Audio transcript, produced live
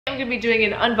going to be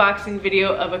doing an unboxing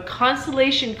video of a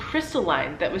constellation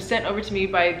crystalline that was sent over to me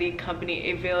by the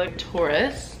company Aovila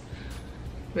Taurus,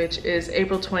 which is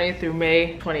April 20th through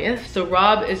May 20th. So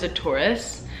Rob is a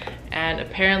Taurus, and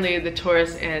apparently the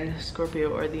Taurus and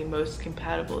Scorpio are the most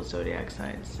compatible zodiac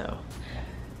signs. So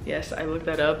yes, I looked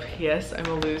that up. Yes, I'm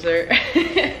a loser.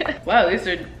 Wow, these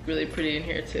are really pretty in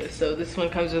here too. So this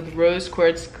one comes with rose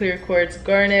quartz, clear quartz,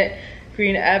 garnet,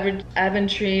 green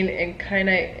aventurine, and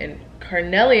kyanite, and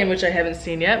Carnelian, which I haven't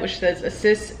seen yet, which says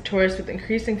assists Taurus with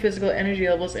increasing physical energy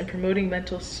levels and promoting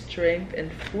mental strength and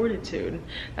fortitude.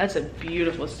 That's a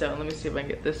beautiful stone. Let me see if I can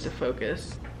get this to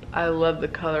focus. I love the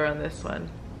color on this one.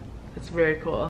 It's very cool.